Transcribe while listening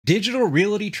Digital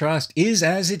Realty Trust is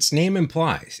as its name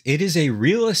implies. It is a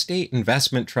real estate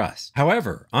investment trust.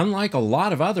 However, unlike a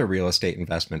lot of other real estate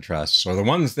investment trusts, or the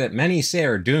ones that many say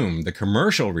are doomed, the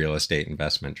commercial real estate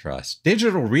investment trust,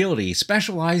 Digital Realty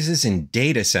specializes in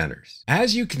data centers.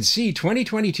 As you can see,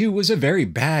 2022 was a very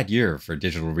bad year for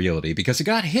Digital Realty because it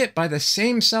got hit by the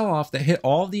same sell-off that hit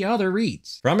all the other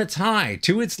REITs. From its high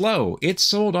to its low, it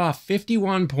sold off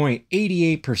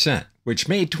 51.88%. which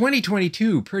made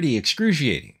 2022 pretty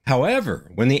excruciating. However,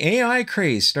 when the AI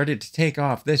craze started to take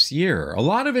off this year, a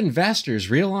lot of investors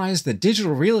realized that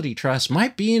Digital Realty Trust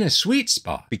might be in a sweet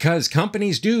spot. Because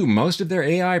companies do most of their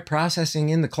AI processing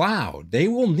in the cloud, they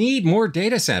will need more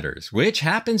data centers, which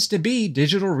happens to be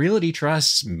Digital Realty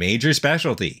Trust's major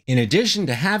specialty. In addition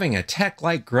to having a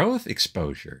tech-like growth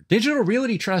exposure, Digital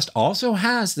Realty Trust also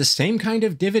has the same kind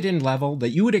of dividend level that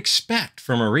you would expect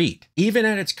from a REIT. Even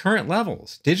at its current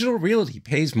levels, Digital Realty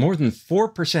pays more than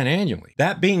 4% annually.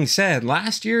 That being said,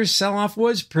 last year's sell-off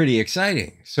was pretty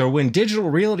exciting. So when Digital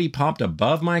Realty popped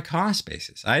above my cost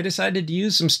basis, I decided to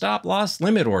use some stop-loss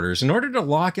limit orders in order to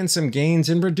lock in some gains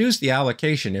and reduce the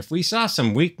allocation if we saw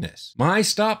some weakness. My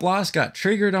stop-loss got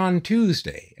triggered on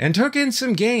Tuesday and took in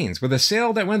some gains with a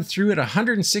sale that went through at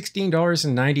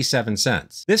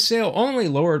 $116.97. This sale only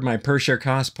lowered my per-share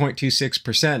cost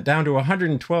 0.26% down to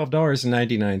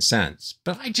 $112.99,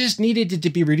 but I just needed it to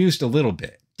be reduced a little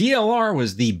bit. DLR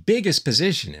was the biggest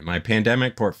position in my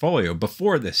pandemic portfolio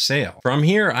before this sale. From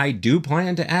here, I do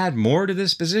plan to add more to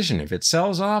this position if it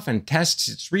sells off and tests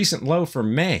its recent low for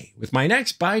May, with my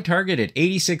next buy target at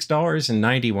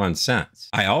 $86.91.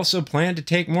 I also plan to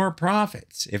take more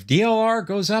profits. If DLR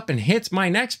goes up and hits my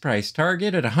next price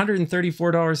target at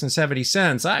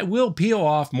 $134.70, I will peel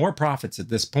off more profits at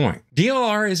this point.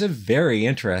 DLR is a very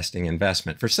interesting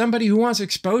investment for somebody who wants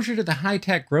exposure to the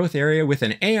high-tech growth area with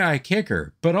an AI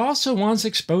kicker, but also wants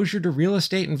exposure to real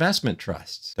estate investment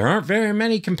trusts. There aren't very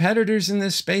many competitors in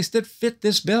this space that fit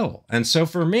this bill, and so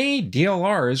for me,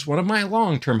 DLR is one of my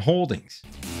long-term holdings.